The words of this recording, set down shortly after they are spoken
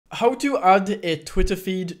how to add a Twitter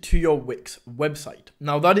feed to your Wix website.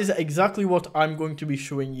 Now that is exactly what I'm going to be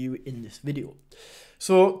showing you in this video.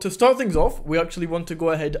 So to start things off, we actually want to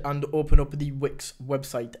go ahead and open up the Wix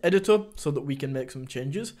website editor so that we can make some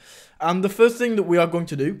changes. And the first thing that we are going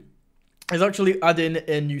to do is actually add in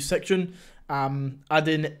a new section, add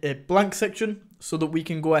in a blank section so that we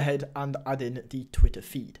can go ahead and add in the Twitter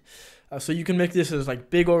feed. So you can make this as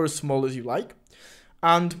big or as small as you like.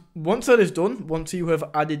 And once that is done, once you have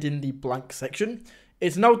added in the blank section,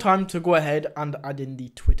 it's now time to go ahead and add in the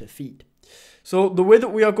Twitter feed. So the way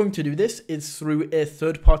that we are going to do this is through a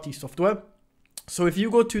third-party software. So if you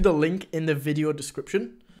go to the link in the video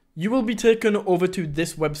description, you will be taken over to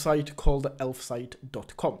this website called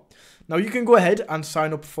elfsight.com. Now you can go ahead and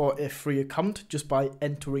sign up for a free account just by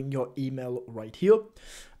entering your email right here.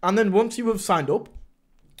 And then once you have signed up,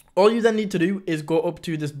 all you then need to do is go up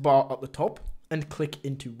to this bar at the top and click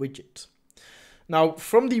into widgets. Now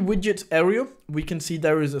from the widgets area, we can see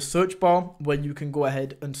there is a search bar where you can go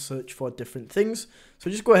ahead and search for different things. So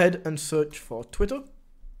just go ahead and search for Twitter.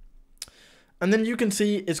 And then you can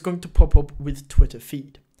see it's going to pop up with Twitter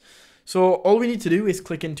feed. So all we need to do is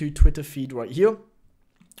click into Twitter feed right here.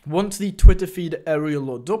 Once the Twitter feed area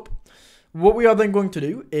loads up, what we are then going to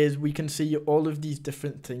do is we can see all of these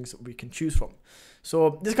different things that we can choose from.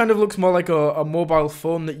 So this kind of looks more like a mobile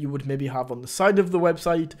phone that you would maybe have on the side of the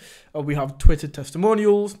website. We have Twitter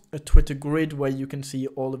testimonials, a Twitter grid where you can see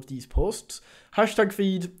all of these posts, hashtag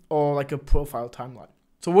feed, or like a profile timeline.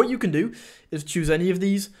 So what you can do is choose any of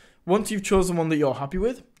these. Once you've chosen one that you're happy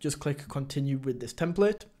with, just click continue with this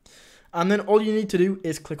template. And then all you need to do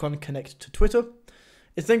is click on connect to Twitter.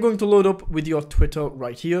 It's then going to load up with your Twitter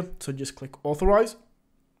right here. So just click authorize.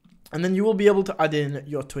 And then you will be able to add in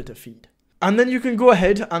your Twitter feed. And then you can go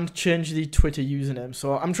ahead and change the Twitter username.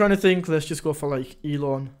 So I'm trying to think, let's just go for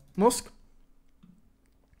Elon Musk.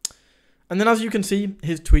 And then as you can see,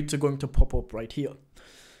 his tweets are going to pop up right here.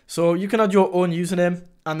 So you can add your own username.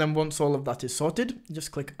 And then once all of that is sorted,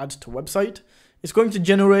 just click add to website. It's going to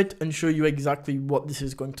generate and show you exactly what this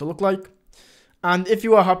is going to look like. And if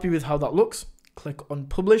you are happy with how that looks, click on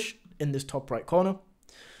publish in this top right corner.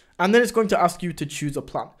 And then it's going to ask you to choose a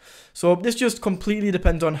plan. So this just completely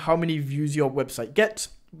depends on how many views your website gets,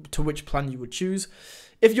 to which plan you would choose.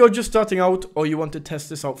 If you're just starting out or you want to test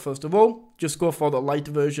this out first of all, just go for the light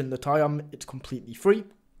version that I am. It's completely free.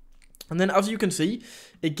 And then as you can see,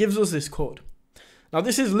 it gives us this code. Now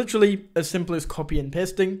this is literally as simple as copy and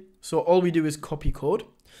pasting. So all we do is copy code.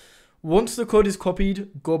 Once the code is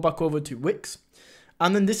copied, go back over to Wix.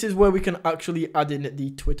 And then this is where we can actually add in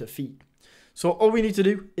the Twitter feed. So all we need to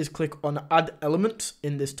do is click on add elements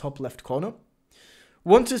in this top left corner.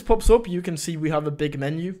 Once this pops up, you can see we have a big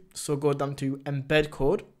menu. So go down to embed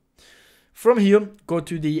code. From here, go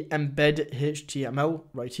to the embed HTML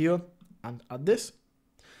right here and add this.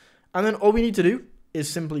 And then all we need to do is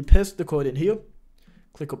simply paste the code in here.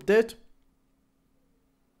 Click update.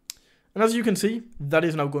 And as you can see, that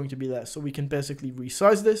is now going to be there. So we can basically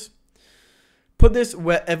resize this. Put this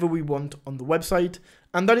wherever we want on the website,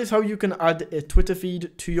 and that is how you can add a Twitter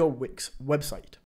feed to your Wix website.